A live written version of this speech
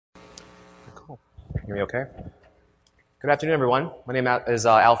Hear me okay? Good afternoon, everyone. My name is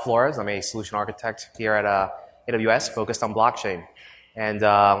Al Flores. I'm a solution architect here at AWS focused on blockchain. And we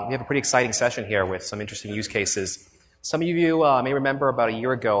have a pretty exciting session here with some interesting use cases. Some of you may remember about a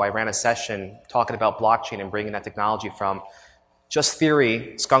year ago, I ran a session talking about blockchain and bringing that technology from just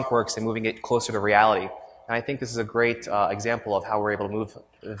theory, skunkworks, and moving it closer to reality. And I think this is a great example of how we're able to move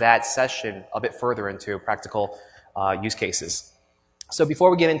that session a bit further into practical use cases. So before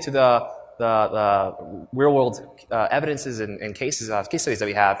we get into the real-world evidences and case studies that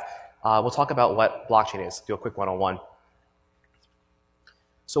we have, we'll talk about what blockchain is. Do a quick one-on-one.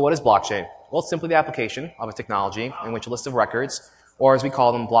 So what is blockchain? Well, it's simply the application of a technology in which a list of records, or as we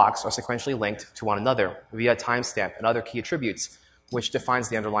call them, blocks, are sequentially linked to one another via timestamp and other key attributes, which defines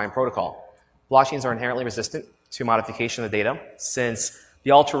the underlying protocol. Blockchains are inherently resistant to modification of the data, since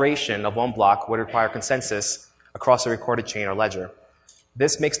the alteration of one block would require consensus across a recorded chain or ledger.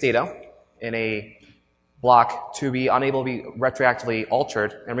 This makes data in a block to be unable to be retroactively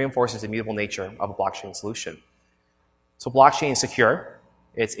altered and reinforces the immutable nature of a blockchain solution. So blockchain is secure.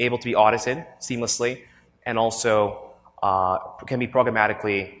 It's able to be audited seamlessly and also can be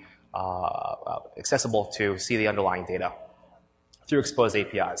programmatically accessible to see the underlying data through exposed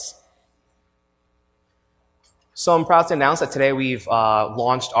APIs. So I'm proud to announce that today we've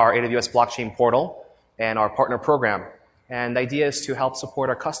launched our AWS blockchain portal and our partner program. And the idea is to help support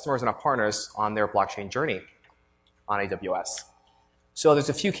our customers and our partners on their blockchain journey on AWS. So there's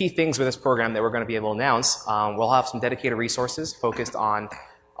a few key things with this program that we're going to be able to announce. We'll have some dedicated resources focused on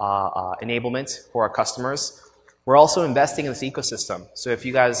enablement for our customers. We're also investing in this ecosystem. So if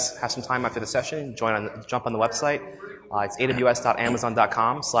you guys have some time after the session, jump on the website. It's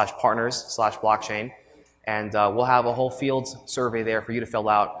aws.amazon.com/partners/blockchain. And we'll have a whole field survey there for you to fill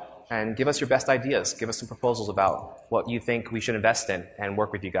out. And give us your best ideas. Give us some proposals about what you think we should invest in and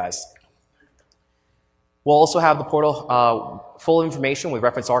work with you guys. We'll also have the portal full information with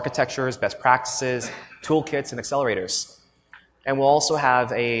reference architectures, best practices, toolkits, and accelerators. And we'll also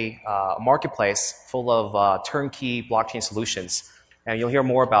have a marketplace full of turnkey blockchain solutions. And you'll hear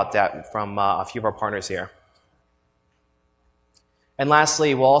more about that from a few of our partners here. And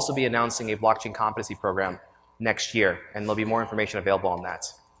lastly, we'll also be announcing a blockchain competency program next year. And there'll be more information available on that.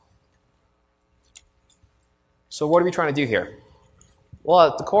 So what are we trying to do here? Well,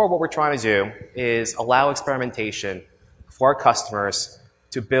 at the core of what we're trying to do is allow experimentation for our customers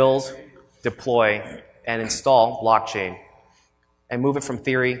to build, deploy, and install blockchain and move it from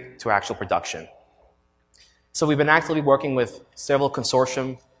theory to actual production. So we've been actively working with several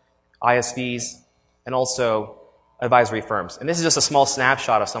consortium, ISVs, and also advisory firms. And this is just a small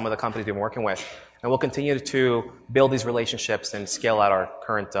snapshot of some of the companies we've been working with. And we'll continue to build these relationships and scale out our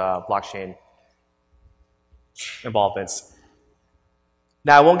current blockchain involvements.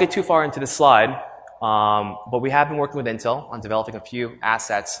 Now, I won't get too far into this slide, but we have been working with Intel on developing a few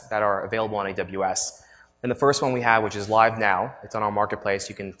assets that are available on AWS. And the first one we have, which is live now, it's on our marketplace.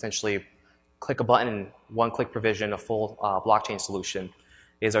 You can essentially click a button and one-click provision a full blockchain solution,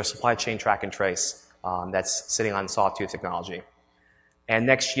 is our supply chain track and trace that's sitting on Sawtooth technology. And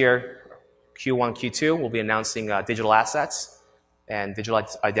next year, Q1, Q2, we'll be announcing digital assets and digital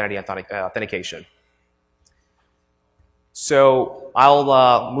identity authentication. So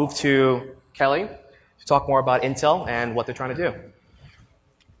I'll move to Kelly to talk more about Intel and what they're trying to do.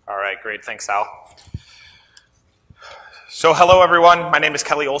 All right, great. Thanks, Al. So hello, everyone. My name is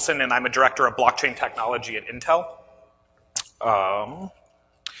Kelly Olson, and I'm a director of blockchain technology at Intel.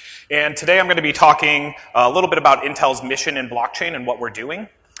 And today I'm going to be talking a little bit about Intel's mission in blockchain and what we're doing.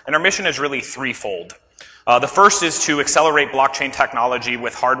 And our mission is really threefold. The first is to accelerate blockchain technology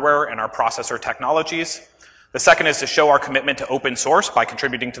with hardware and our processor technologies. The second is to show our commitment to open source by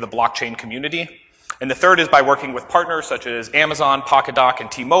contributing to the blockchain community. And the third is by working with partners such as Amazon, PocketDoc, and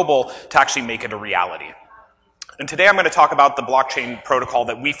T-Mobile to actually make it a reality. And today I'm going to talk about the blockchain protocol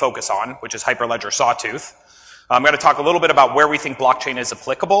that we focus on, which is Hyperledger Sawtooth. I'm going to talk a little bit about where we think blockchain is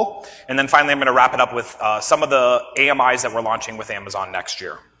applicable. And then finally, I'm going to wrap it up with some of the AMIs that we're launching with Amazon next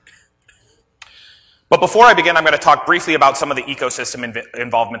year. But before I begin, I'm going to talk briefly about some of the ecosystem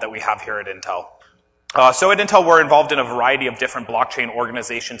involvement that we have here at Intel. So at Intel, we're involved in a variety of different blockchain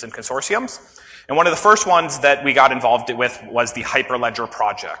organizations and consortiums. And one of the first ones that we got involved with was the Hyperledger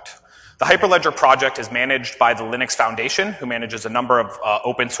project. The Hyperledger project is managed by the Linux Foundation, who manages a number of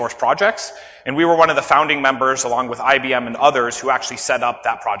open source projects. And we were one of the founding members, along with IBM and others, who actually set up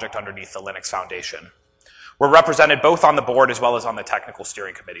that project underneath the Linux Foundation. We're represented both on the board as well as on the technical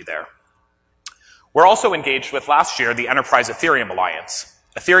steering committee there. We're also engaged with, last year, the Enterprise Ethereum Alliance.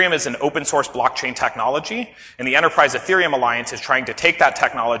 Ethereum is an open source blockchain technology, and the Enterprise Ethereum Alliance is trying to take that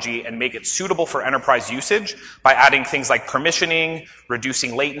technology and make it suitable for enterprise usage by adding things like permissioning,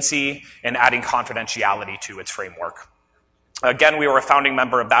 reducing latency, and adding confidentiality to its framework. Again, we were a founding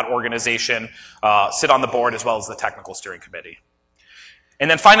member of that organization, sit on the board as well as the technical steering committee.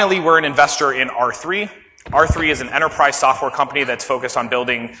 And then finally, we're an investor in R3. R3 is an enterprise software company that's focused on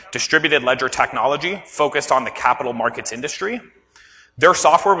building distributed ledger technology, focused on the capital markets industry. Their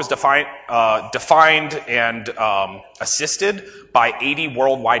software was defined and assisted by 80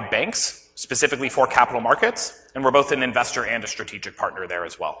 worldwide banks, specifically for capital markets, and we're both an investor and a strategic partner there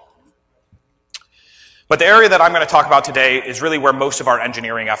as well. But the area that I'm going to talk about today is really where most of our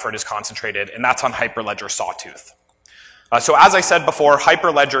engineering effort is concentrated, and that's on Hyperledger Sawtooth. So as I said before,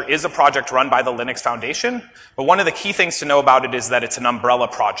 Hyperledger is a project run by the Linux Foundation, but one of the key things to know about it is that it's an umbrella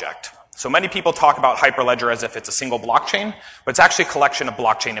project. So many people talk about Hyperledger as if it's a single blockchain, but it's actually a collection of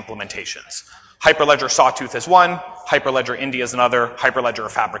blockchain implementations. Hyperledger Sawtooth is one, Hyperledger India is another,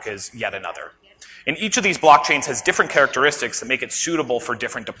 Hyperledger Fabric is yet another. And each of these blockchains has different characteristics that make it suitable for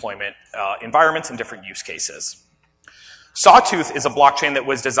different deployment environments and different use cases. Sawtooth is a blockchain that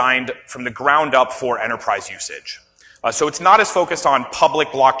was designed from the ground up for enterprise usage. So it's not as focused on public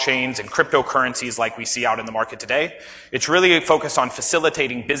blockchains and cryptocurrencies like we see out in the market today. It's really focused on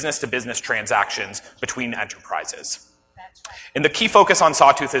facilitating business-to-business transactions between enterprises. And the key focus on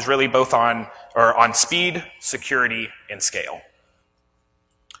Sawtooth is really both on speed, security, and scale.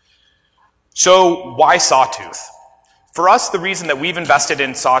 So why Sawtooth? For us, the reason that we've invested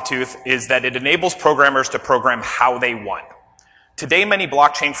in Sawtooth is that it enables programmers to program how they want. Today, many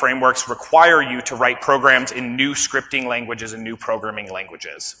blockchain frameworks require you to write programs in new scripting languages and new programming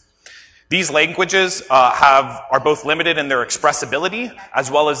languages. These languages are both limited in their expressibility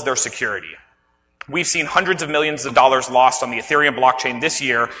as well as their security. We've seen hundreds of millions of dollars lost on the Ethereum blockchain this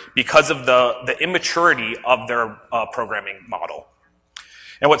year because of the immaturity of their programming model.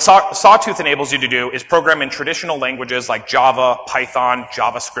 And what Sawtooth enables you to do is program in traditional languages like Java, Python,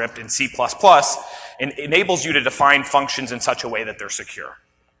 JavaScript, and C++, and enables you to define functions in such a way that they're secure.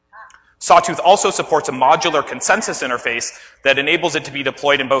 Sawtooth also supports a modular consensus interface that enables it to be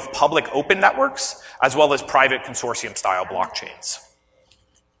deployed in both public open networks as well as private consortium-style blockchains.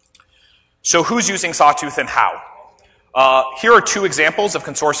 So who's using Sawtooth and how? Here are two examples of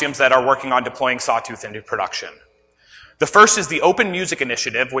consortiums that are working on deploying Sawtooth into production. The first is the Open Music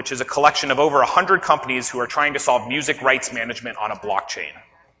Initiative, which is a collection of over 100 companies who are trying to solve music rights management on a blockchain.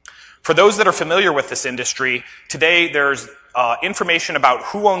 For those that are familiar with this industry, today there's information about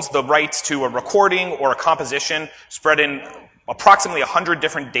who owns the rights to a recording or a composition spread in approximately 100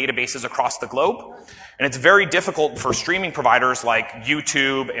 different databases across the globe. And it's very difficult for streaming providers like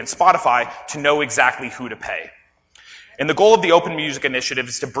YouTube and Spotify to know exactly who to pay. And the goal of the Open Music Initiative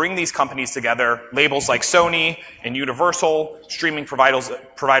is to bring these companies together, labels like Sony and Universal, streaming providers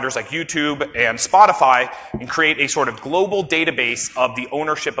like YouTube and Spotify, and create a sort of global database of the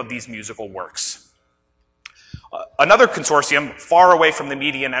ownership of these musical works. Another consortium, far away from the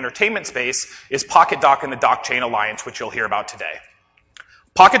media and entertainment space, is PocketDoc and the DocChain Alliance, which you'll hear about today.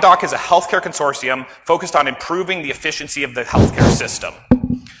 PocketDoc is a healthcare consortium focused on improving the efficiency of the healthcare system.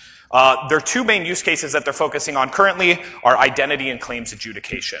 Their two main use cases that they're focusing on currently are identity and claims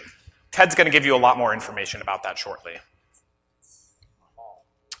adjudication. Ted's going to give you a lot more information about that shortly.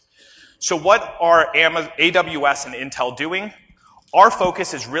 So what are AWS and Intel doing? Our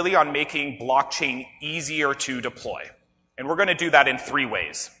focus is really on making blockchain easier to deploy. And we're going to do that in three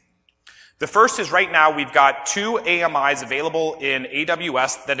ways. The first is right now we've got two AMIs available in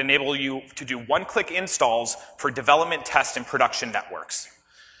AWS that enable you to do one-click installs for development, test, and production networks.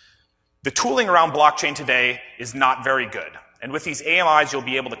 The tooling around blockchain today is not very good. And with these AMIs, you'll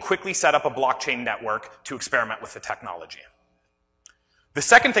be able to quickly set up a blockchain network to experiment with the technology. The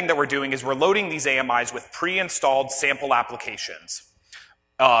second thing that we're doing is we're loading these AMIs with pre-installed sample applications.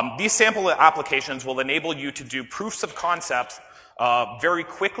 These sample applications will enable you to do proofs of concepts very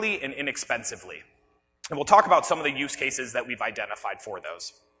quickly and inexpensively. And we'll talk about some of the use cases that we've identified for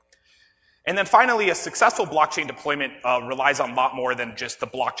those. And then finally, a successful blockchain deployment relies on a lot more than just the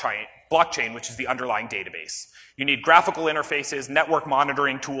blockchain, which is the underlying database. You need graphical interfaces, network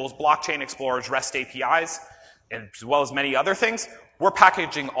monitoring tools, blockchain explorers, REST APIs, and as well as many other things. We're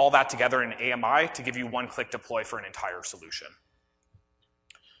packaging all that together in AMI to give you one-click deploy for an entire solution.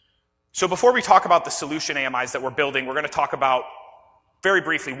 So before we talk about the solution AMIs that we're building, we're going to talk about, very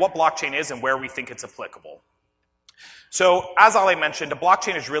briefly, what blockchain is and where we think it's applicable. So, as Ali mentioned, a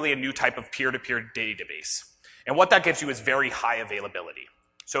blockchain is really a new type of peer-to-peer database. And what that gives you is very high availability.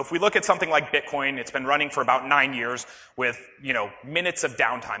 So if we look at something like Bitcoin, it's been running for about 9 years with, minutes of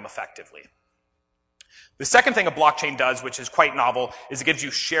downtime effectively. The second thing a blockchain does, which is quite novel, is it gives you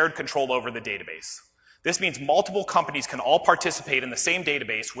shared control over the database. This means multiple companies can all participate in the same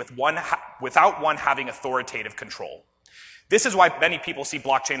database without one having authoritative control. This is why many people see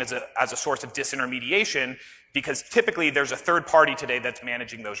blockchain as a source of disintermediation, because typically there's a third party today that's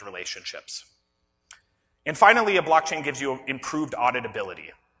managing those relationships. And finally, a blockchain gives you improved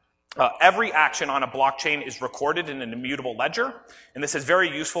auditability. Every action on a blockchain is recorded in an immutable ledger, and this is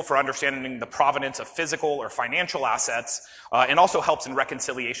very useful for understanding the provenance of physical or financial assets, and also helps in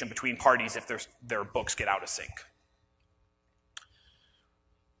reconciliation between parties if their books get out of sync.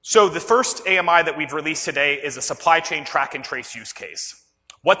 So the first AMI that we've released today is a supply chain track and trace use case.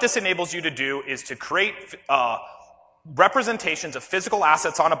 What this enables you to do is to create representations of physical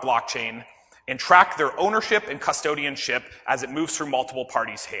assets on a blockchain and track their ownership and custodianship as it moves through multiple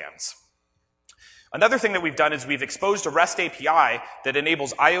parties' hands. Another thing that we've done is we've exposed a REST API that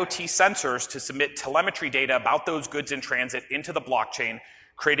enables IoT sensors to submit telemetry data about those goods in transit into the blockchain,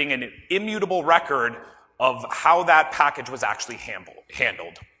 creating an immutable record of how that package was actually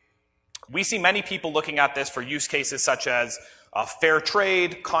handled. We see many people looking at this for use cases such as fair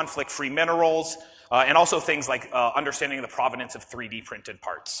trade, conflict-free minerals, and also things like understanding the provenance of 3D printed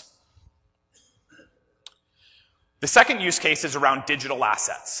parts. The second use case is around digital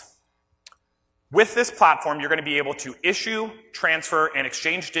assets. With this platform, you're going to be able to issue, transfer, and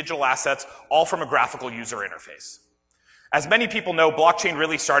exchange digital assets all from a graphical user interface. As many people know, blockchain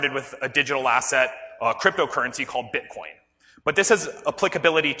really started with a digital asset, cryptocurrency called Bitcoin. But this has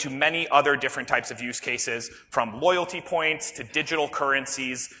applicability to many other different types of use cases, from loyalty points to digital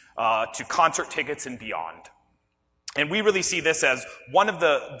currencies to concert tickets and beyond. And we really see this as one of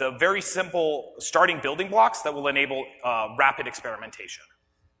the very simple starting building blocks that will enable rapid experimentation.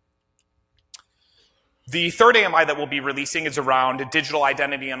 The third AMI that we'll be releasing is around digital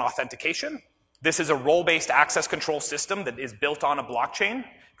identity and authentication. This is a role-based access control system that is built on a blockchain,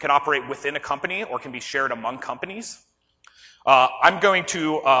 can operate within a company or can be shared among companies. I'm going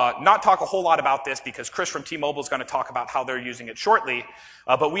to not talk a whole lot about this because Chris from T-Mobile is going to talk about how they're using it shortly,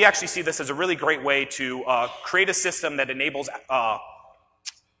 but we actually see this as a really great way to create a system that enables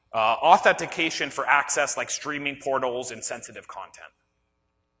authentication for access like streaming portals and sensitive content.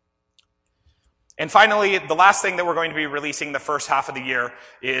 And finally, the last thing that we're going to be releasing the first half of the year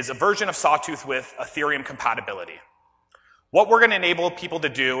is a version of Sawtooth with Ethereum compatibility. What we're going to enable people to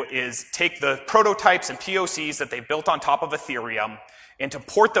do is take the prototypes and POCs that they built on top of Ethereum and to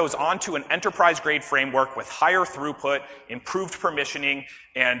port those onto an enterprise-grade framework with higher throughput, improved permissioning,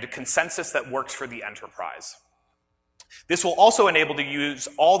 and consensus that works for the enterprise. This will also enable to use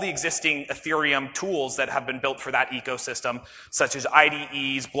all the existing Ethereum tools that have been built for that ecosystem, such as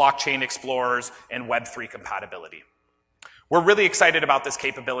IDEs, blockchain explorers, and Web3 compatibility. We're really excited about this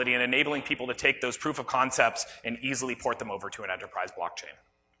capability and enabling people to take those proof of concepts and easily port them over to an enterprise blockchain.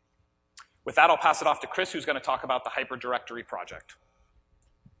 With that, I'll pass it off to Chris, who's going to talk about the Hyperdirectory project.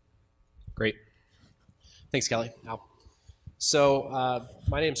 Great. Thanks, Kelly. So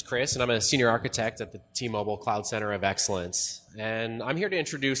my name's Chris, and I'm a senior architect at the T-Mobile Cloud Center of Excellence. And I'm here to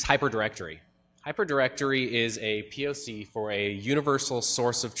introduce Hyperdirectory. Hyperdirectory is a POC for a universal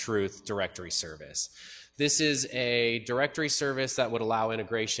source of truth directory service. This is a directory service that would allow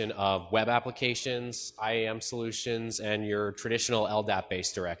integration of web applications, IAM solutions, and your traditional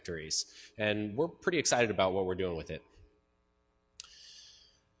LDAP-based directories. And we're pretty excited about what we're doing with it.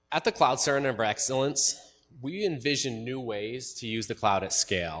 At the Cloud Center of Excellence, we envision new ways to use the cloud at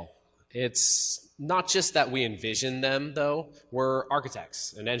scale. It's not just that we envision them, though. We're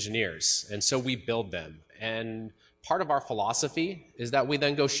architects and engineers, and so we build them. And part of our philosophy is that we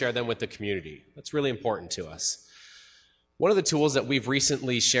then go share them with the community. That's really important to us. One of the tools that we've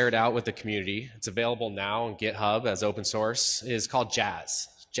recently shared out with the community, it's available now on GitHub as open source, is called Jazz.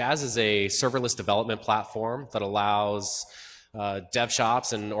 Jazz is a serverless development platform that allows dev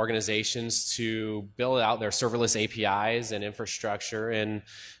shops and organizations to build out their serverless APIs and infrastructure in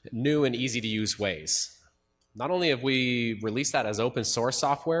new and easy to use ways. Not only have we released that as open source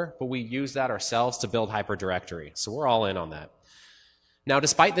software, but we use that ourselves to build Hyperdirectory. So we're all in on that. Now,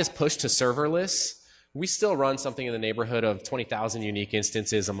 despite this push to serverless, we still run something in the neighborhood of 20,000 unique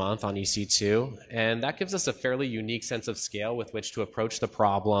instances a month on EC2. And that gives us a fairly unique sense of scale with which to approach the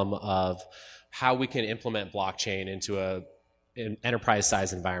problem of how we can implement blockchain into an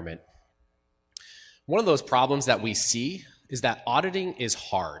enterprise-sized environment. One of those problems that we see is that auditing is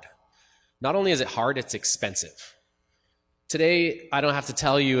hard. Not only is it hard, it's expensive. Today, I don't have to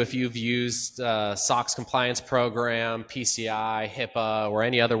tell you if you've used SOX compliance program, PCI, HIPAA, or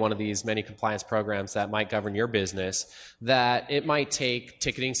any other one of these many compliance programs that might govern your business, that it might take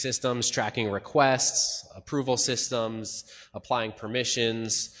ticketing systems, tracking requests, approval systems, applying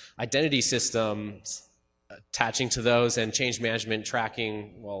permissions, identity systems, attaching to those, and change management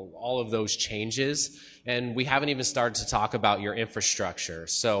tracking, well, all of those changes. And we haven't even started to talk about your infrastructure.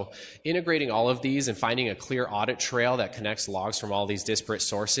 So integrating all of these and finding a clear audit trail that connects logs from all these disparate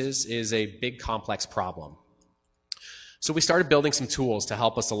sources is a big, complex problem. So we started building some tools to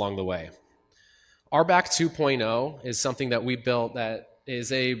help us along the way. RBAC 2.0 is something that we built that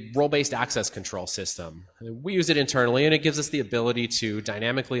is a role-based access control system. We use it internally, and it gives us the ability to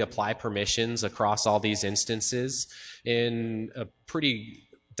dynamically apply permissions across all these instances in a pretty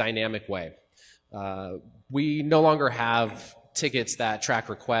dynamic way. We no longer have tickets that track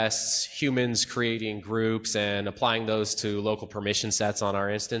requests, humans creating groups and applying those to local permission sets on our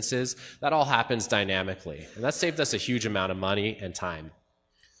instances. That all happens dynamically, and that saved us a huge amount of money and time.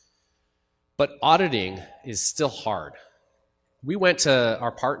 But auditing is still hard. We went to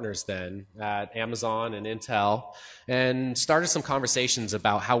our partners then at Amazon and Intel and started some conversations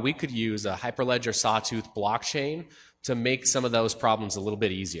about how we could use a Hyperledger Sawtooth blockchain to make some of those problems a little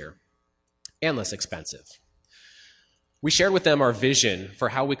bit easier and less expensive. We shared with them our vision for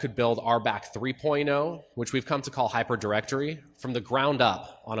how we could build RBAC 3.0, which we've come to call Hyperdirectory, from the ground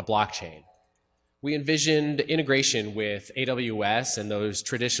up on a blockchain. We envisioned integration with AWS and those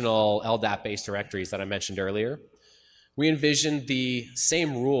traditional LDAP-based directories that I mentioned earlier. We envisioned the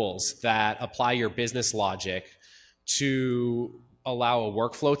same rules that apply your business logic to allow a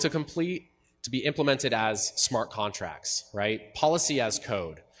workflow to complete to be implemented as smart contracts, right? Policy as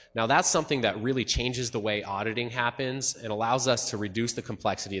code. Now that's something that really changes the way auditing happens and allows us to reduce the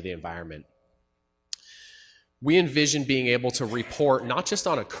complexity of the environment. We envision being able to report not just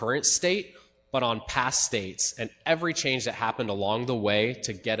on a current state, but on past states and every change that happened along the way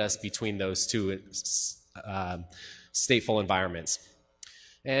to get us between those two stateful environments.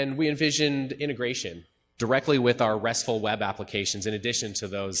 And we envisioned integration directly with our RESTful web applications in addition to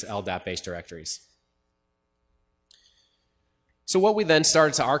those LDAP-based directories. So what we then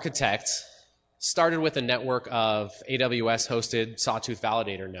started to architect started with a network of AWS-hosted Sawtooth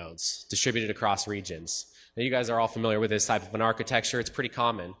validator nodes distributed across regions. Now, you guys are all familiar with this type of an architecture. It's pretty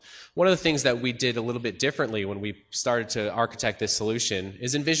common. One of the things that we did a little bit differently when we started to architect this solution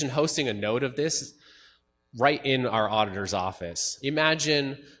is envision hosting a node of this right in our auditor's office.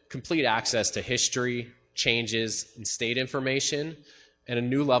 Imagine complete access to history, changes, and state information, and a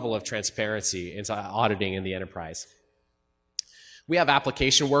new level of transparency into auditing in the enterprise. We have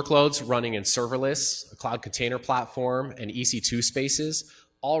application workloads running in serverless, a cloud container platform, and EC2 spaces,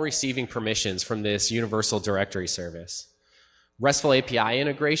 all receiving permissions from this universal directory service. RESTful API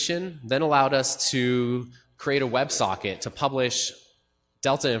integration then allowed us to create a WebSocket to publish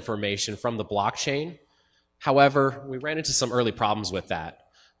Delta information from the blockchain. However, we ran into some early problems with that.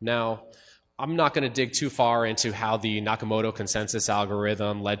 Now, I'm not going to dig too far into how the Nakamoto consensus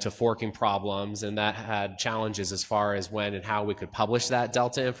algorithm led to forking problems, and that had challenges as far as when and how we could publish that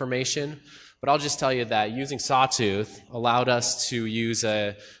Delta information. But I'll just tell you that using Sawtooth allowed us to use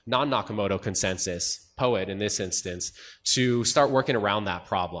a non-Nakamoto consensus, POET in this instance, to start working around that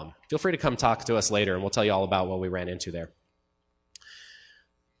problem. Feel free to come talk to us later, and we'll tell you all about what we ran into there.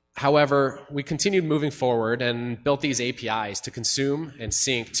 However, we continued moving forward and built these APIs to consume and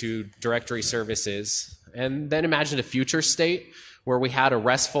sync to directory services, and then imagined a future state where we had a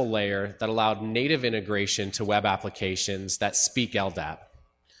RESTful layer that allowed native integration to web applications that speak LDAP.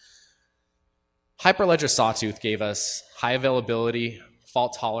 Hyperledger Sawtooth gave us high availability,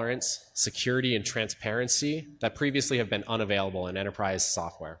 fault tolerance, security, and transparency that previously have been unavailable in enterprise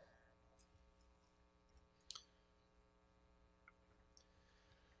software.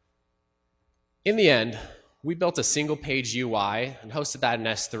 In the end, we built a single-page UI and hosted that in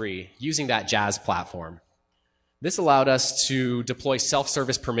S3 using that Jazz platform. This allowed us to deploy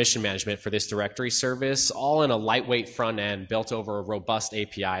self-service permission management for this directory service, all in a lightweight front end built over a robust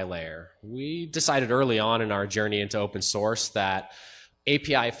API layer. We decided early on in our journey into open source that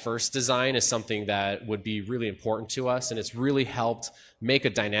API-first design is something that would be really important to us, and it's really helped make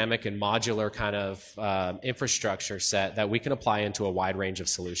a dynamic and modular kind of infrastructure set that we can apply into a wide range of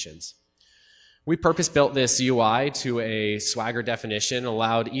solutions. We purpose-built this UI to a Swagger definition,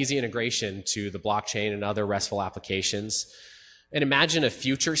 allowed easy integration to the blockchain and other RESTful applications. And imagine a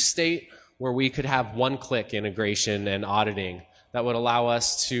future state where we could have one-click integration and auditing that would allow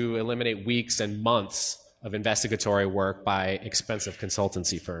us to eliminate weeks and months of investigatory work by expensive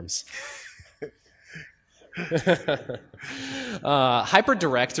consultancy firms.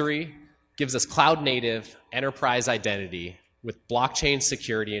 Hyperdirectory gives us cloud-native enterprise identity with blockchain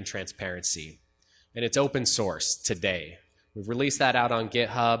security and transparency. And it's open source today. We've released that out on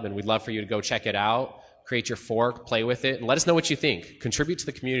GitHub, and we'd love for you to go check it out, create your fork, play with it, and let us know what you think. Contribute to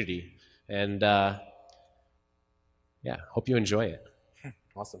the community. And yeah, hope you enjoy it.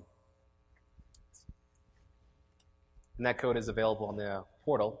 Awesome. And that code is available on the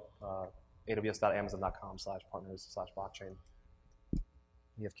portal, aws.amazon.com/partners/blockchain.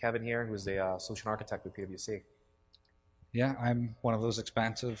 We have Kevin here, who's a solution architect with PwC. Yeah, I'm one of those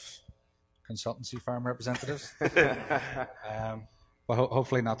expensive consultancy firm representatives. But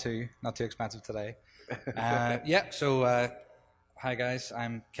hopefully not too expensive today. Hi guys,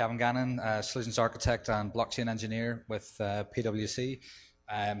 I'm Kevin Gannon, solutions architect and blockchain engineer with PwC.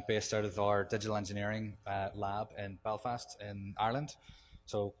 I'm based out of our digital engineering lab in Belfast in Ireland.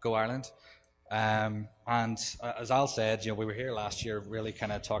 So go Ireland. And as Al said, we were here last year really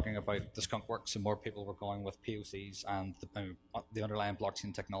kind of talking about the skunk works, and more people were going with POCs and the underlying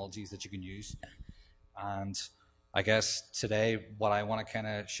blockchain technologies that you can use. And I guess today what I want to kind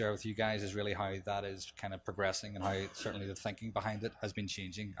of share with you guys is really how that is kind of progressing and how certainly the thinking behind it has been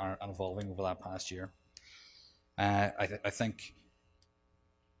changing and evolving over that past year. I think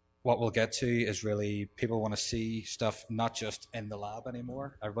what we'll get to is really people want to see stuff not just in the lab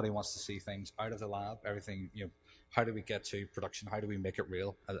anymore. Everybody wants to see things out of the lab, everything, how do we get to production? How do we make it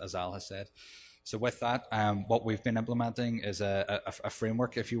real, as Al has said? So with that, what we've been implementing is a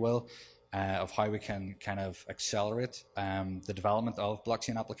framework, if you will, of how we can kind of accelerate the development of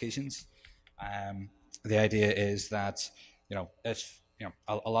blockchain applications. The idea is that, if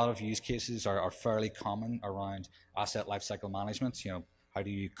a lot of use cases are fairly common around asset lifecycle management. How do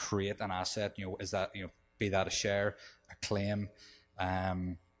you create an asset? Is that be that a share, a claim,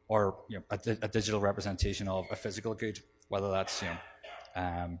 or a digital representation of a physical good, whether that's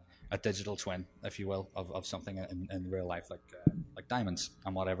a digital twin, if you will, of something in real life, like diamonds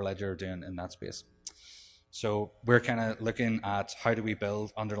and what Everledger are doing in that space. So we're kind of looking at how do we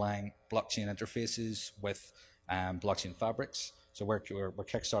build underlying blockchain interfaces with blockchain fabrics. So we're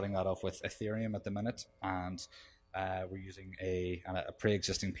kickstarting that off with Ethereum at the minute, and we're using a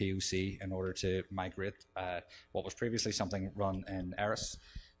pre-existing POC in order to migrate what was previously something run in Eris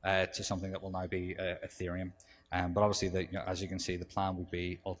to something that will now be Ethereum. But obviously, as you can see, the plan would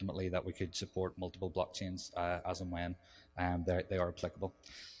be ultimately that we could support multiple blockchains as and when they are applicable.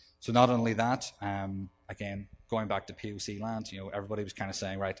 So not only that, again, going back to POC land, everybody was kind of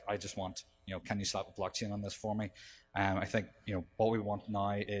saying, right, I just want, can you slap a blockchain on this for me? I think, what we want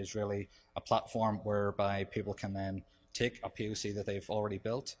now is really a platform whereby people can then take a POC that they've already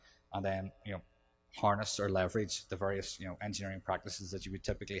built and then, harness or leverage the various, engineering practices that you would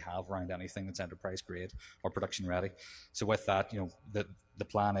typically have around anything that's enterprise grade or production ready. So with that, the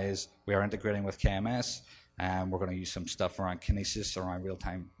plan is we are integrating with KMS, and we're going to use some stuff around Kinesis, around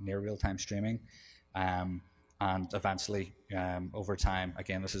near real-time streaming. And eventually, over time,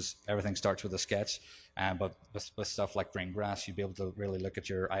 again, everything starts with a sketch, but with stuff like Greengrass, you'd be able to really look at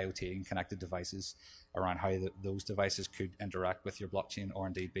your IoT and connected devices around how those devices could interact with your blockchain, or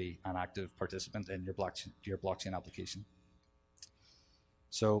indeed be an active participant in your blockchain application.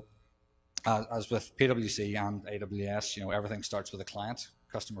 So, as with PwC and AWS, everything starts with a client,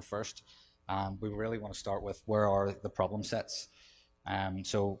 customer first, and we really want to start with where are the problem sets.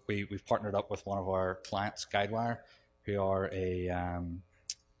 So we've partnered up with one of our clients, Guidewire, who are a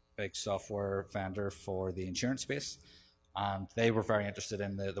big software vendor for the insurance space. And they were very interested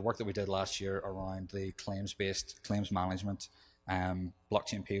in the work that we did last year around the claims-based claims management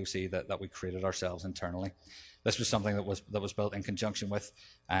blockchain POC that we created ourselves internally. This was something that was built in conjunction with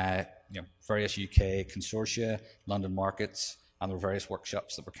various UK consortia, London markets, and there were various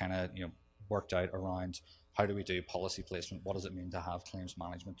workshops that were kind of worked out around how do we do policy placement? What does it mean to have claims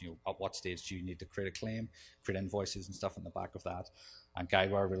management? At what stage do you need to create a claim, create invoices and stuff in the back of that? And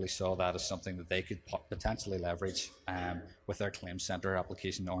Guidewire really saw that as something that they could potentially leverage with their Claims Center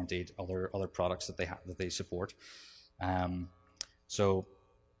application, or indeed other products that they support. So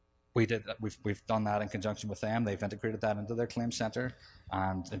we did that. We've done that in conjunction with them. They've integrated that into their Claims Center,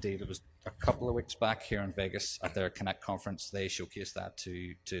 and indeed it was a couple of weeks back here in Vegas at their Connect conference. They showcased that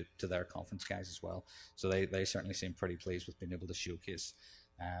to their conference guys as well. So they certainly seem pretty pleased with being able to showcase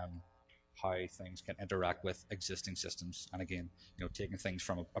how things can interact with existing systems, and again, taking things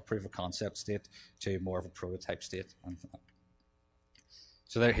from a proof of concept state to more of a prototype state.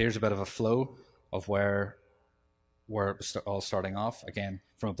 So here's a bit of a flow of where we're all starting off. Again,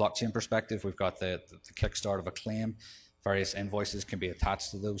 from a blockchain perspective, we've got the kickstart of a claim. various invoices can be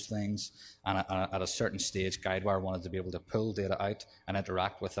attached to those things, and at a certain stage, Guidewire wanted to be able to pull data out and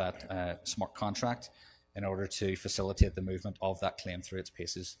interact with that smart contract in order to facilitate the movement of that claim through its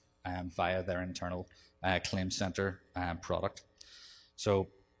paces via their internal claim center product. So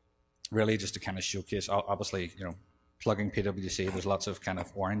really just to kind of showcase, obviously, plugging PwC, there's lots of kind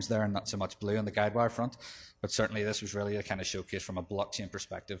of orange there and not so much blue on the Guidewire front, but certainly this was really a kind of showcase from a blockchain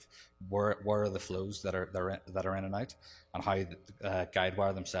perspective, where are the flows that are in and out, and how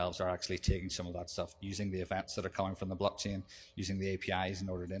Guidewire themselves are actually taking some of that stuff, using the events that are coming from the blockchain, using the APIs in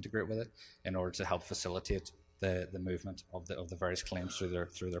order to integrate with it, in order to help facilitate the movement of the various claims through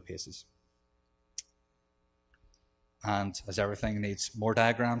their paces. And as everything needs more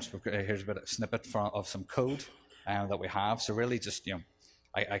diagrams, here's a bit of a snippet of some code that we have. So really just,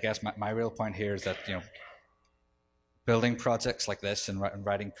 I guess my real point here is that, building projects like this and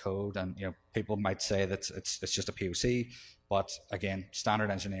writing code, and people might say that it's just a POC, but again,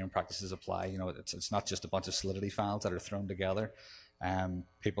 standard engineering practices apply. It's not just a bunch of Solidity files that are thrown together.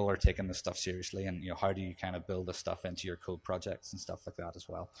 People are taking this stuff seriously, and how do you kind of build this stuff into your code projects and stuff like that as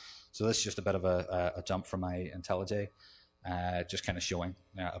well. So this is just a bit of a jump from my IntelliJ, just kind of showing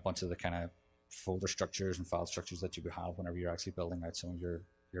a bunch of the kind of folder structures and file structures that you would have whenever you're actually building out some of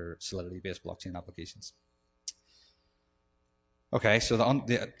your Solidity-based blockchain applications. Okay, so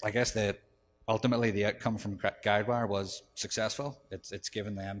I guess ultimately the outcome from Guidewire was successful. It's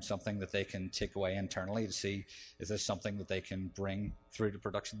given them something that they can take away internally to see, is this something that they can bring through to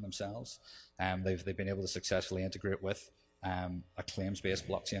production themselves. They've been able to successfully integrate with a claims-based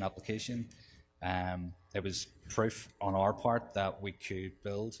blockchain application. It was proof on our part that we could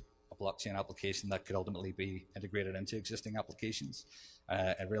build a blockchain application that could ultimately be integrated into existing applications,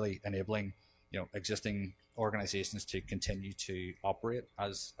 and really enabling existing organizations to continue to operate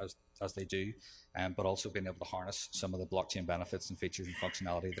as they do, but also being able to harness some of the blockchain benefits and features and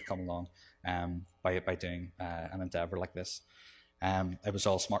functionality that come along by doing an endeavor like this. It was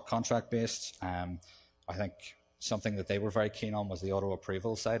all smart contract based. I think something that they were very keen on was the auto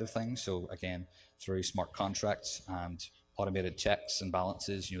approval side of things. So again, through smart contracts and automated checks and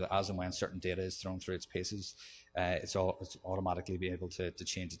balances, as and when certain data is thrown through its paces, it's automatically be able to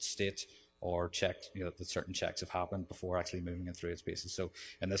change its state, or check that certain checks have happened before actually moving it through its paces. So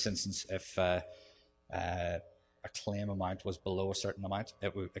in this instance, if a claim amount was below a certain amount,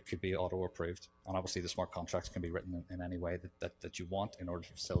 it could be auto approved. And obviously the smart contracts can be written in any way that you want in order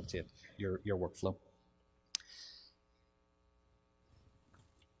to facilitate your workflow.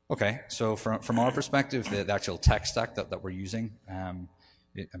 Okay, so from our perspective, the actual tech stack that we're using, I'm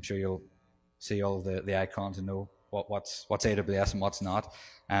sure you'll see all of the icons and know what's AWS and what's not.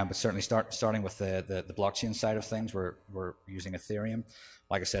 But certainly starting with the blockchain side of things, we're using Ethereum.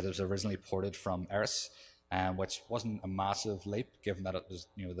 Like I said, it was originally ported from Eris, which wasn't a massive leap, given that it was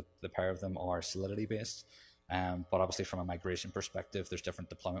the pair of them are Solidity based. But obviously from a migration perspective, there's different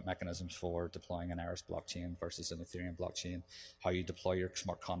deployment mechanisms for deploying an Eris blockchain versus an Ethereum blockchain, how you deploy your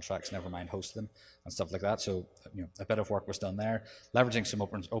smart contracts, never mind host them, and stuff like that. So a bit of work was done there, leveraging some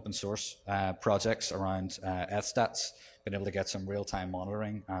open source projects around EthStats, being able to get some real-time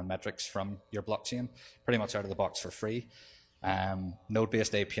monitoring and metrics from your blockchain pretty much out of the box for free.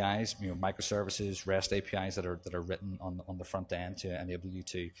 Node-based APIs, microservices, REST APIs that are written on the front end to enable you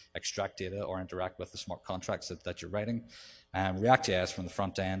to extract data or interact with the smart contracts that you're writing. React.js from the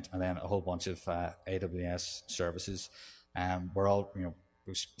front end, and then a whole bunch of AWS services. We're all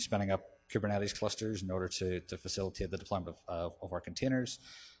we're spinning up Kubernetes clusters in order to facilitate the deployment of our containers,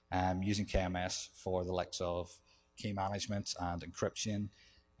 using KMS for the likes of key management and encryption,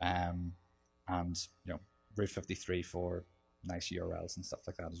 and Route 53 for nice URLs and stuff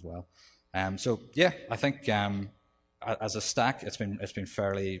like that as well. So yeah, I think as a stack, it's been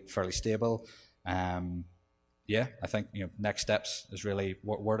fairly stable. Yeah, I think next steps is really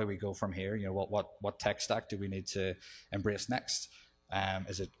where do we go from here? What tech stack do we need to embrace next?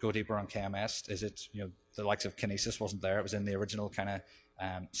 Is it go deeper on KMS? Is it the likes of Kinesis wasn't there? It was in the original kind of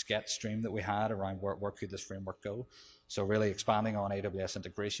sketch stream that we had around where could this framework go. So really expanding on AWS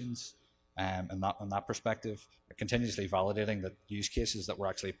integrations. In that perspective, continuously validating that use cases that we're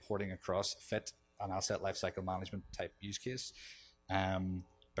actually porting across fit an asset lifecycle management type use case,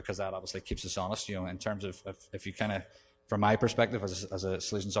 because that obviously keeps us honest. In terms of if you kind of, from my perspective as a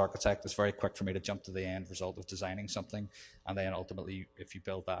solutions architect, it's very quick for me to jump to the end result of designing something, and then ultimately, if you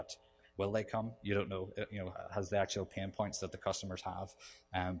build that, will they come? You don't know. Has the actual pain points that the customers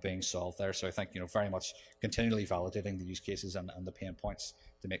have being solved there? So I think very much continually validating the use cases and the pain points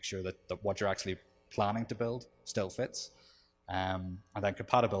to make sure that what you're actually planning to build still fits, and then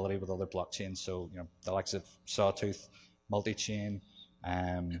compatibility with other blockchains. So the likes of Sawtooth multi-chain.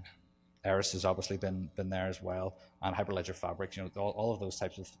 Eris has obviously been there as well, and Hyperledger Fabric. You know, all of those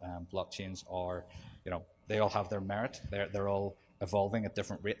types of blockchains are, you know, they all have their merit. They're all evolving at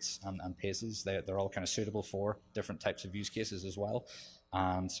different rates and paces. They're all kind of suitable for different types of use cases as well.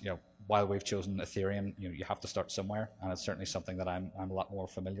 And you know, while we've chosen Ethereum, you know, you have to start somewhere, and it's certainly something that I'm a lot more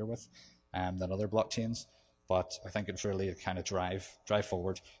familiar with than other blockchains. But I think it's really a kind of drive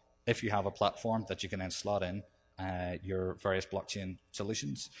forward. If you have a platform that you can then slot in your various blockchain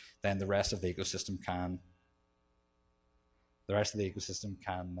solutions, then the rest of the ecosystem can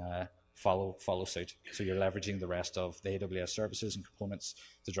follow suit. So you're leveraging the rest of the AWS services and components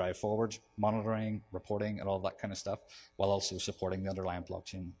to drive forward, monitoring, reporting, and all that kind of stuff, while also supporting the underlying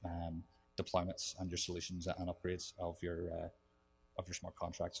blockchain deployments and your solutions and upgrades of your smart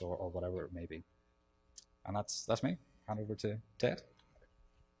contracts or whatever it may be. And that's me. Hand over to Ted.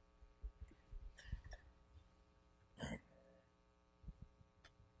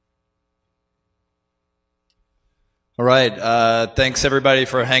 All right, thanks everybody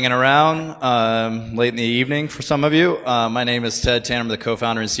for hanging around late in the evening for some of you. My name is Ted Tanner. I'm the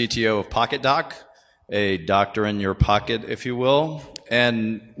co-founder and CTO of PocketDoc, a doctor in your pocket, if you will.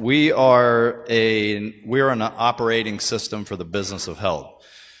 And we are an operating system for the business of health.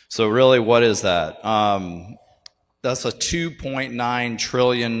 So really, what is that? That's a $2.9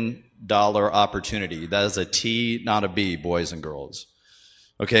 trillion opportunity. That is a T, not a B, boys and girls.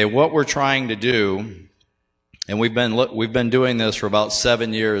 Okay, what we're trying to do, and we've been doing this for about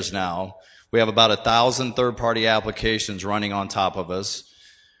 7 years now. We have about 1,000 third-party applications running on top of us.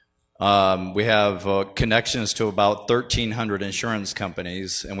 We have connections to about 1,300 insurance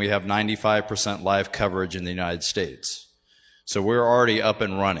companies, and we have 95% live coverage in the United States. So we're already up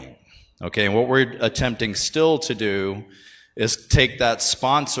and running. Okay, and what we're attempting still to do is take that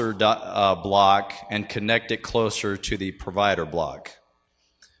sponsor block and connect it closer to the provider block.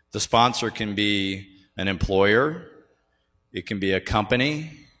 The sponsor can be an employer, it can be a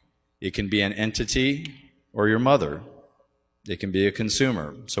company, it can be an entity, or your mother. It can be a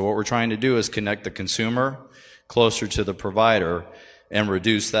consumer. So what we're trying to do is connect the consumer closer to the provider and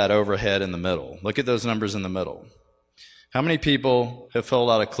reduce that overhead in the middle. Look at those numbers in the middle. How many people have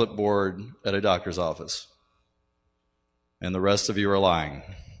filled out a clipboard at a doctor's office? And the rest of you are lying.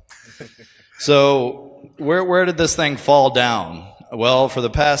 So where did this thing fall down? Well, for the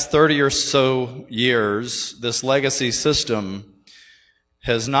past 30 or so years, this legacy system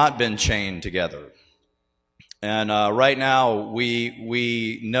has not been chained together. And right now,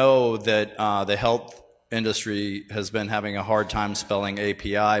 we know that the health industry has been having a hard time spelling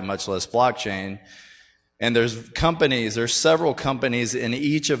API, much less blockchain. And there's several companies in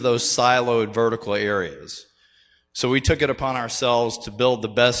each of those siloed vertical areas. So we took it upon ourselves to build the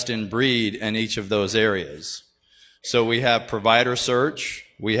best in breed in each of those areas. So we have provider search,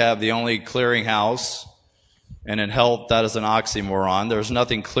 we have the only clearinghouse, and in health, that is an oxymoron. There's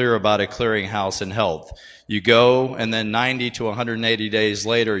nothing clear about a clearinghouse in health. You go, and then 90 to 180 days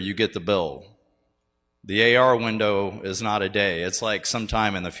later, you get the bill. The AR window is not a day. It's like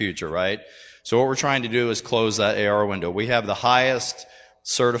sometime in the future, right? So what we're trying to do is close that AR window. We have the highest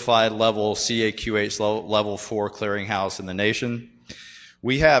certified level, CAQH level 4 clearinghouse in the nation.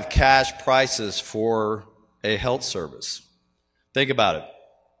 We have cash prices for a health service. Think about it.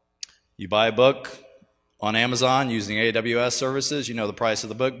 You buy a book on Amazon using AWS services, you know the price of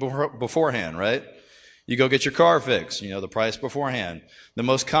the book beforehand, right? You go get your car fixed, you know the price beforehand. The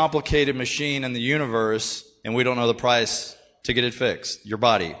most complicated machine in the universe, and we don't know the price to get it fixed. Your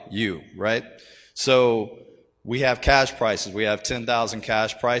body, you, right? So we have cash prices. We have 10,000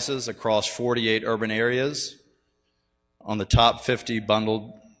 cash prices across 48 urban areas on the top 50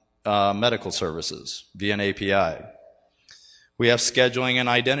 bundled medical services via an API. We have scheduling and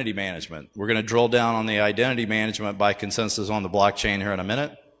identity management. We're going to drill down on the identity management by consensus on the blockchain here in a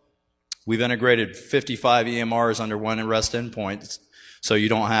minute. We've integrated 55 EMRs under one REST endpoint, so you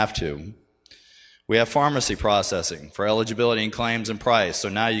don't have to. We have pharmacy processing for eligibility and claims and price. So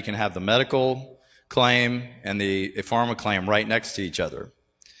now you can have the medical claim and the pharma claim right next to each other.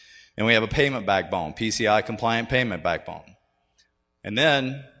 And we have a payment backbone, PCI compliant payment backbone. And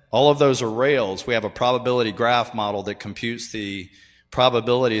then all of those are Rails. We have a probability graph model that computes the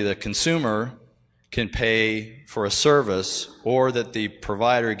probability the consumer can pay for a service or that the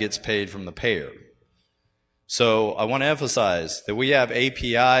provider gets paid from the payer. So I want to emphasize that we have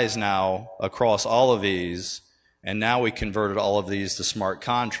APIs now across all of these, and now we converted all of these to smart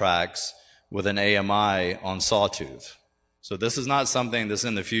contracts with an AMI on Sawtooth. So this is not something that's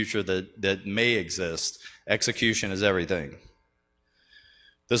in the future that may exist. Execution is everything.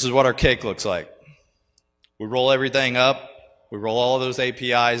 This is what our cake looks like. We roll everything up. We roll all of those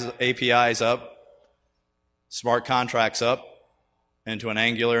APIs up, smart contracts up into an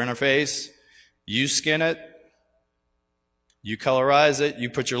Angular interface. You skin it. You colorize it. You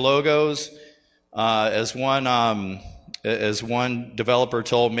put your logos. As one developer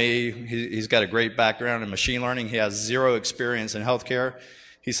told me, he's got a great background in machine learning. He has 0 experience in healthcare.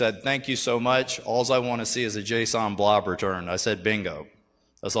 He said, "Thank you so much. All I want to see is a JSON blob return." I said, "Bingo.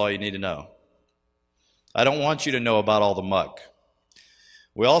 That's all you need to know." I don't want you to know about all the muck.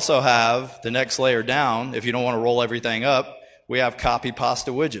 We also have the next layer down. If you don't want to roll everything up, we have copy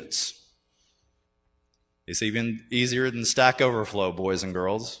pasta widgets. It's even easier than Stack Overflow, boys and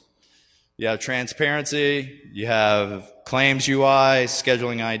girls. You have transparency, you have claims UI,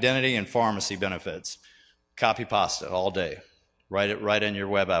 scheduling identity, and pharmacy benefits. Copy pasta all day. Write it right in your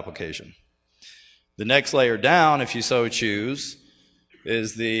web application. The next layer down, if you so choose,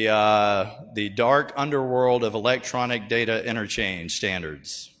 is the dark underworld of electronic data interchange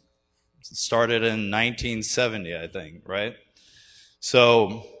standards. It started in 1970, I think, right?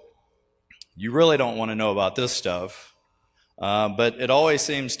 So you really don't want to know about this stuff, but it always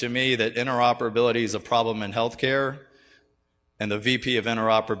seems to me that interoperability is a problem in healthcare, and the VP of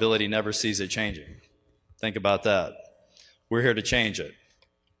interoperability never sees it changing. Think about that. We're here to change it.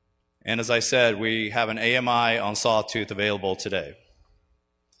 And as I said, we have an AMI on Sawtooth available today.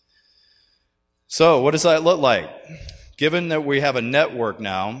 So what does that look like? Given that we have a network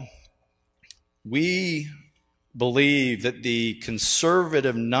now, we believe that the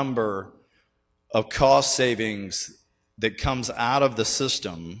conservative number of cost savings that comes out of the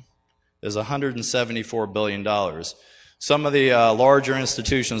system is $174 billion. Some of the larger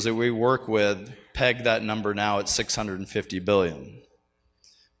institutions that we work with peg that number now at $650 billion.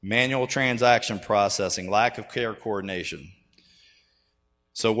 Manual transaction processing, lack of care coordination.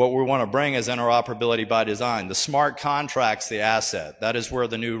 So what we want to bring is interoperability by design. The smart contract's the asset. That is where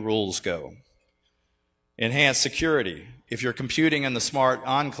the new rules go. Enhanced security. If you're computing in the smart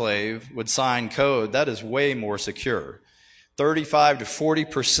enclave with signed code, that is way more secure. 35 to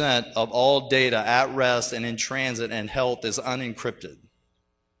 40% of all data at rest and in transit and health is unencrypted.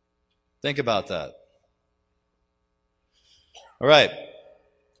 Think about that. All right.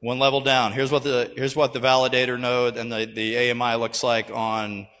 One level down. Here's what the validator node and the AMI looks like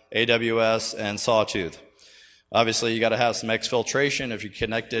on AWS and Sawtooth. Obviously, you got to have some exfiltration if you're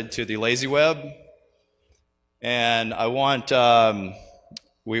connected to the lazy web. And I want,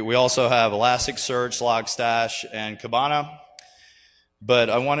 we also have Elasticsearch, Logstash, and Kibana. But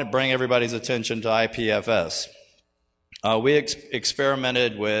I want to bring everybody's attention to IPFS. We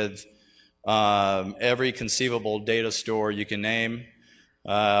experimented with every conceivable data store you can name.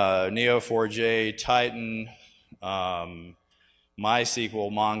 Neo4j, Titan, MySQL,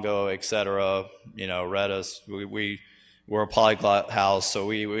 Mongo, etc. You know, Redis. We're a polyglot house, so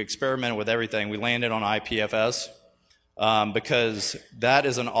we experimented with everything. We landed on IPFS because that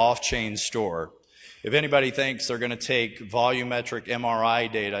is an off-chain store. If anybody thinks they're going to take volumetric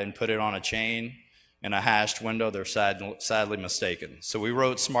MRI data and put it on a chain in a hashed window, they're sadly mistaken. So we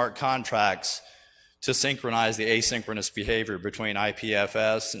wrote smart contracts to synchronize the asynchronous behavior between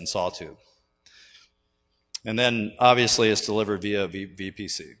IPFS and Sawtooth. And then, obviously, it's delivered via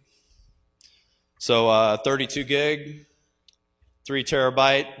VPC. So 32 gig, 3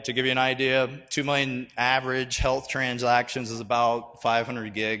 terabyte. To give you an idea, 2 million average health transactions is about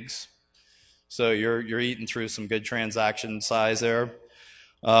 500 gigs. So you're eating through some good transaction size there.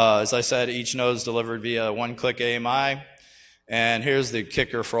 As I said, each node is delivered via one-click AMI. And here's the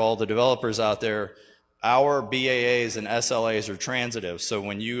kicker for all the developers out there. Our BAAs and SLAs are transitive, so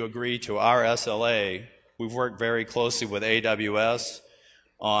when you agree to our SLA, we've worked very closely with AWS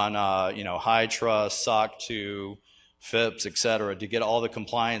on high trust, SOC 2, FIPS, etc., to get all the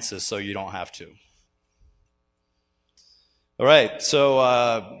compliances so you don't have to. All right,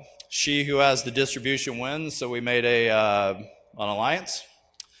 so she who has the distribution wins, so we made an alliance.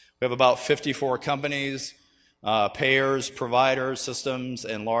 We have about 54 companies, payers, providers, systems,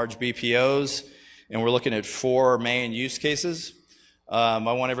 and large BPOs. And we're looking at 4 main use cases. I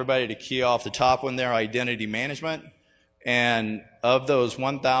want everybody to key off the top one there, identity management. And of those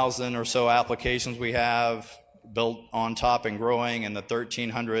 1,000 or so applications we have built on top and growing, and the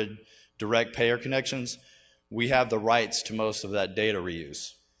 1,300 direct payer connections, we have the rights to most of that data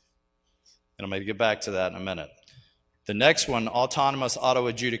reuse. And I'm going to get back to that in a minute. The next one, autonomous auto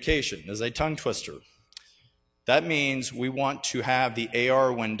adjudication, is a tongue twister. That means we want to have the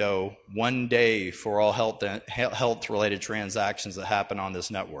AR window one day for all health-related transactions that happen on this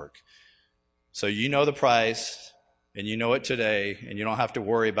network. So you know the price, and you know it today, and you don't have to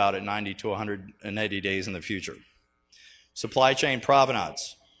worry about it 90 to 180 days in the future. Supply chain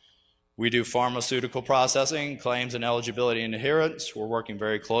provenance. We do pharmaceutical processing, claims and eligibility and adherence. We're working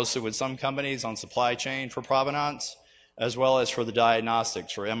very closely with some companies on supply chain for provenance, as well as for the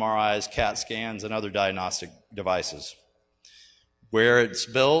diagnostics, for MRIs, CAT scans, and other diagnostic devices. Where it's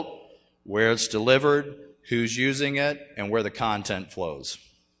built, where it's delivered, who's using it, and where the content flows.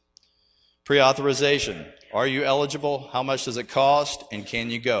 Pre-authorization. Are you eligible? How much does it cost? And can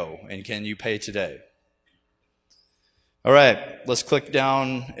you go? And can you pay today? All right, let's click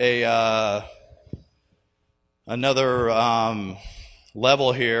down another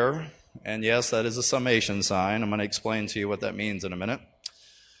level here. And yes, that is a summation sign. I'm going to explain to you what that means in a minute.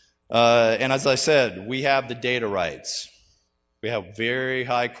 And as I said, we have the data rights. We have very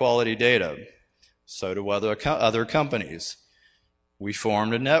high quality data. So do other companies. We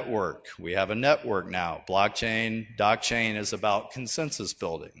formed a network. We have a network now. Blockchain, DocChain is about consensus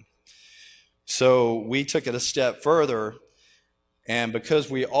building. So we took it a step further, and because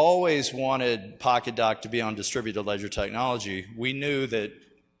we always wanted PocketDoc to be on distributed ledger technology, we knew that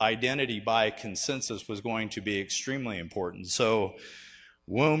identity by consensus was going to be extremely important. So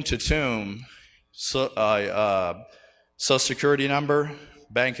womb to tomb, social security number,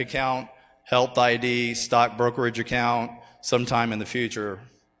 bank account, health ID, stock brokerage account, sometime in the future,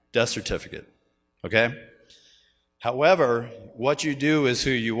 death certificate, okay? However, what you do is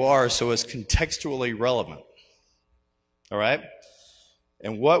who you are, so it's contextually relevant, all right?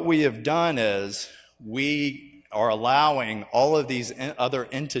 And what we have done is we are allowing all of these other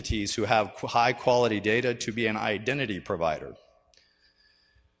entities who have high quality data to be an identity provider.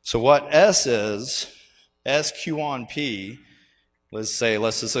 So what S is, SQ on P, let's say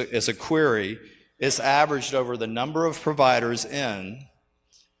it's a query, it's averaged over the number of providers in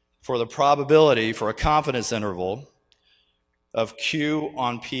for the probability for a confidence interval of Q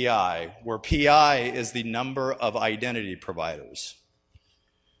on PI, where PI is the number of identity providers.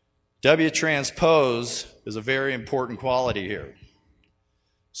 W transpose is a very important quality here.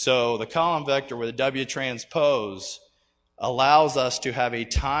 So the column vector with a W transpose allows us to have a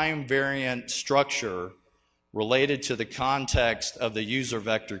time variant structure related to the context of the user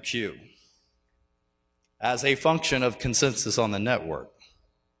vector Q as a function of consensus on the network.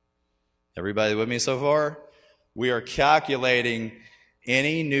 Everybody with me so far? We are calculating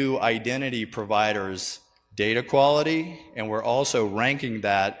any new identity provider's data quality, and we're also ranking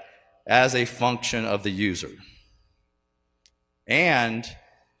that as a function of the user. And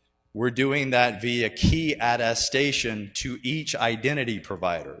we're doing that via key attestation to each identity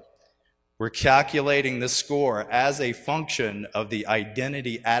provider. We're calculating the score as a function of the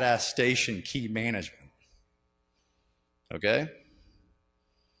identity attestation key management. Okay?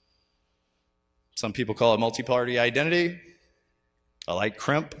 Some people call it multi-party identity. I like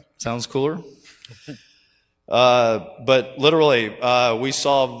CRIMP, sounds cooler. But literally, we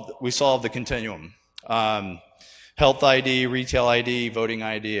solved the continuum. Health ID, retail ID, voting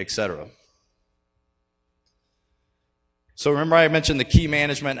ID, etc. So remember I mentioned the key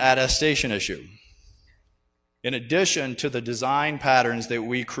management attestation issue. In addition to the design patterns that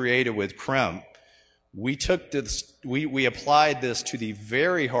we created with CRIMP, we applied this to the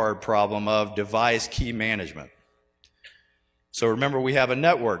very hard problem of device key management. So remember, we have a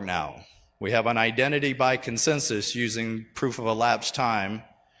network now. We have an identity by consensus using proof of elapsed time,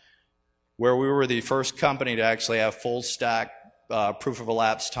 where we were the first company to actually have full stack proof of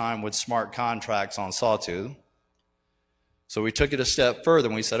elapsed time with smart contracts on Sawtooth. So we took it a step further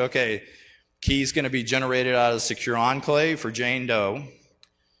and we said, okay, key's going to be generated out of the secure enclave for Jane Doe.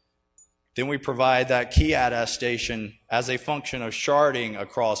 Then we provide that key attestation as a function of sharding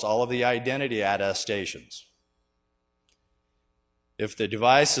across all of the identity attestations. If the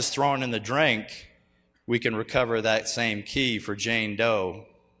device is thrown in the drink, we can recover that same key for Jane Doe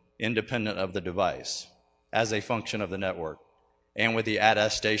independent of the device as a function of the network and with the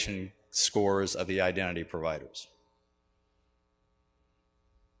attestation scores of the identity providers.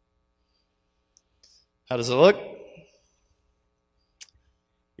 How does it look?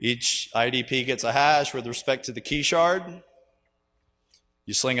 Each IDP gets a hash with respect to the key shard.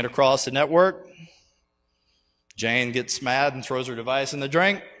 You sling it across the network. Jane gets mad and throws her device in the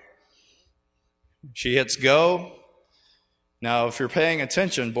drink. She hits go. Now, if you're paying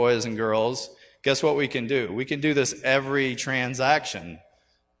attention, boys and girls, guess what we can do? We can do this every transaction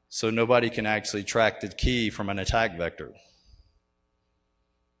so nobody can actually track the key from an attack vector.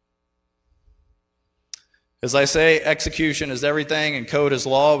 As I say, execution is everything and code is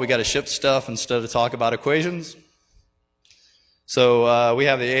law. We got to ship stuff instead of talk about equations. So we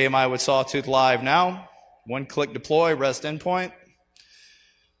have the AMI with Sawtooth live now. one-click deploy, REST endpoint.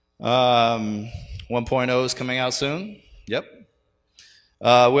 1.0 is coming out soon. Yep. We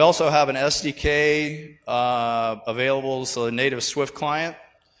also have an SDK available, so a native Swift client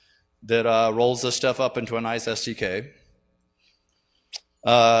that rolls this stuff up into a nice SDK.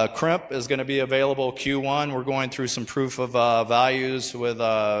 Crimp is going to be available Q1. We're going through some proof of values with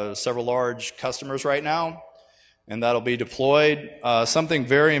several large customers right now, and that'll be deployed. Something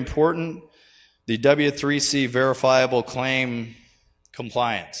very important, the W3C verifiable claim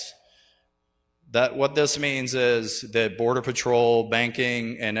compliance. What this means is that Border Patrol,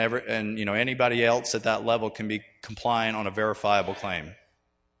 banking, and anybody else at that level can be compliant on a verifiable claim.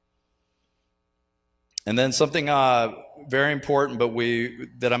 And then something very important, but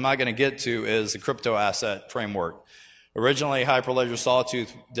that I'm not going to get to, is the crypto asset framework. Originally, Hyperledger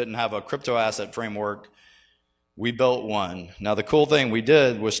Sawtooth didn't have a crypto asset framework. We built one. Now, the cool thing we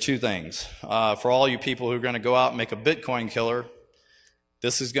did was two things. For all you people who are going to go out and make a Bitcoin killer,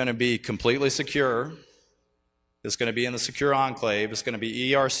 this is going to be completely secure. It's going to be in the secure enclave. It's going to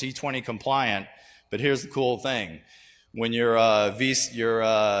be ERC20 compliant. But here's the cool thing: when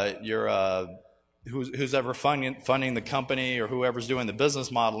who's ever funding the company or whoever's doing the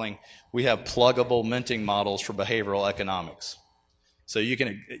business modeling, we have pluggable minting models for behavioral economics. So you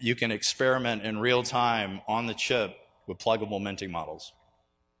can experiment in real time on the chip with pluggable minting models.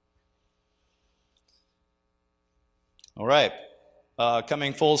 All right.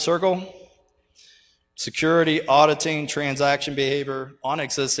 Coming full circle, security, auditing, transaction behavior on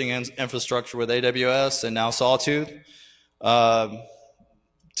existing infrastructure with AWS and now Sawtooth.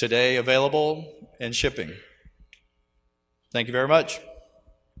 Today available and shipping. Thank you very much.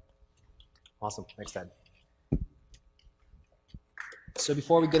 Awesome. Thanks, Ted. So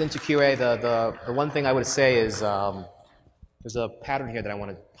before we get into QA, the one thing I would say is there's a pattern here that I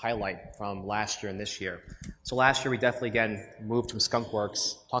want to highlight from last year and this year. So last year, we definitely, again, moved from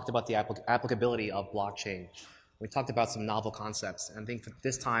Skunkworks, talked about the applicability of blockchain. We talked about some novel concepts. And I think for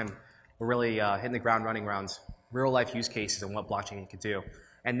this time, we're really hitting the ground running around real-life use cases and what blockchain can do.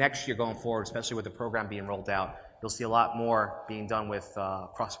 And next year going forward, especially with the program being rolled out, you'll see a lot more being done with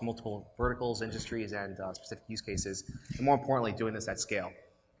across multiple verticals, industries, and specific use cases. And more importantly, doing this at scale.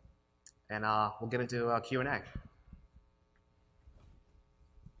 And we'll get into Q&A.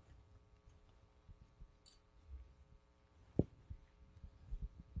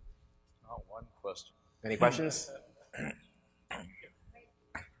 One question. Any questions?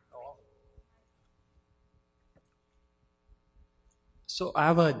 So I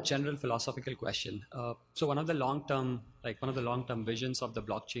have a general philosophical question. So one of the long-term visions of the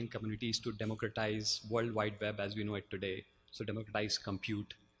blockchain community is to democratize World Wide Web as we know it today. So democratize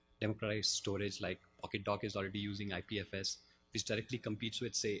compute, democratize storage, like PocketDoc is already using IPFS, which directly competes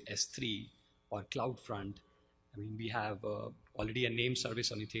with, say, S3 or CloudFront. I mean, we have already a name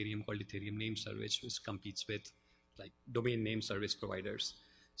service on Ethereum called Ethereum Name Service, which competes with like domain name service providers.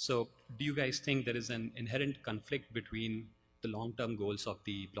 So do you guys think there is an inherent conflict between the long-term goals of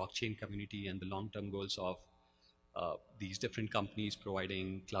the blockchain community and the long-term goals of these different companies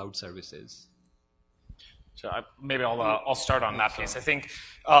providing cloud services? So maybe I'll start on that piece. I think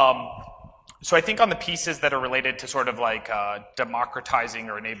so. I think on the pieces that are related to sort of like democratizing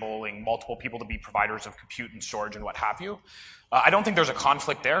or enabling multiple people to be providers of compute and storage and what have you, I don't think there's a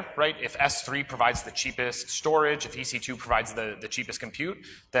conflict there, right? If S3 provides the cheapest storage, if EC2 provides the cheapest compute,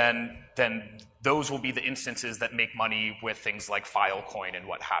 then those will be the instances that make money with things like Filecoin and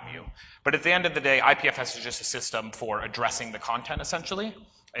what have you. But at the end of the day, IPFS is just a system for addressing the content essentially,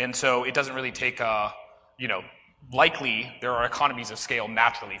 and so it doesn't really take a, likely there are economies of scale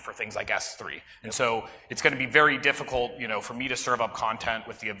naturally for things like S3. And so it's going to be very difficult, for me to serve up content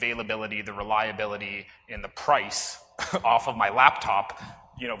with the availability, the reliability, and the price off of my laptop,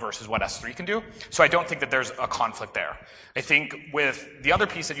 versus what S3 can do. So I don't think that there's a conflict there. I think with the other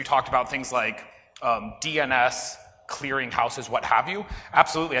piece that you talked about, things like DNS, clearing houses, what have you,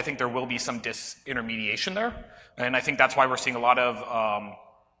 absolutely, I think there will be some disintermediation there. And I think that's why we're seeing a lot of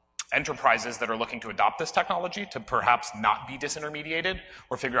enterprises that are looking to adopt this technology to perhaps not be disintermediated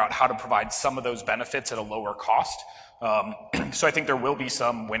or figure out how to provide some of those benefits at a lower cost. So I think there will be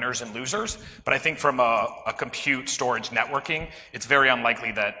some winners and losers, but I think from a compute, storage, networking, it's very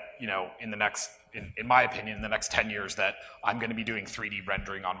unlikely that, in my opinion, in the next 10 years that I'm going to be doing 3D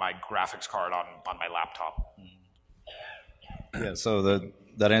rendering on my graphics card on my laptop. Yeah, so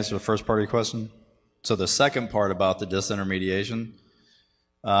that answers the first part of your question. So the second part about the disintermediation,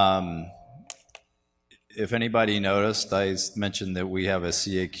 if anybody noticed, I mentioned that we have a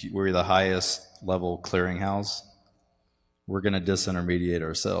CAQ, we're the highest level clearinghouse. We're going to disintermediate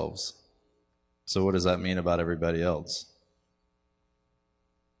ourselves. So what does that mean about everybody else?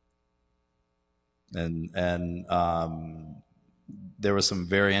 And there were some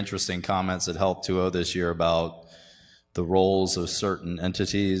very interesting comments at Help 2.0 this year about the roles of certain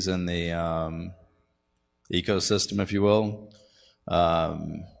entities in the ecosystem, if you will.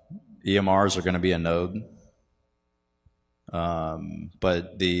 EMRs are going to be a node.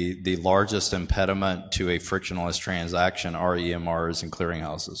 But the largest impediment to a frictionless transaction are EMRs and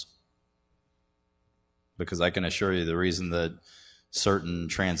clearinghouses. Because I can assure you the reason that certain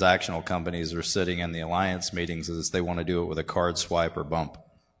transactional companies are sitting in the alliance meetings is they want to do it with a card swipe or bump.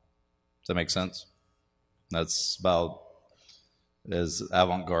 Does that make sense? That's about as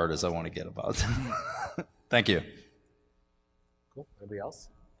avant-garde as I want to get about that. Thank you. Cool. Anybody else?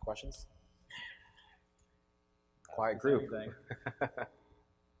 Questions? Quiet group.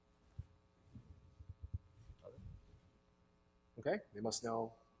 Okay, they must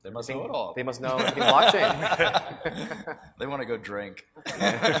know. They must know it all. They must know everything blockchain. They want to go drink.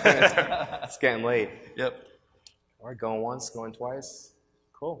 It's getting late. Yep. All right, going once, going twice.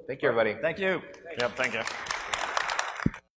 Cool. Thank you, everybody. Thank you. Yep, thank you.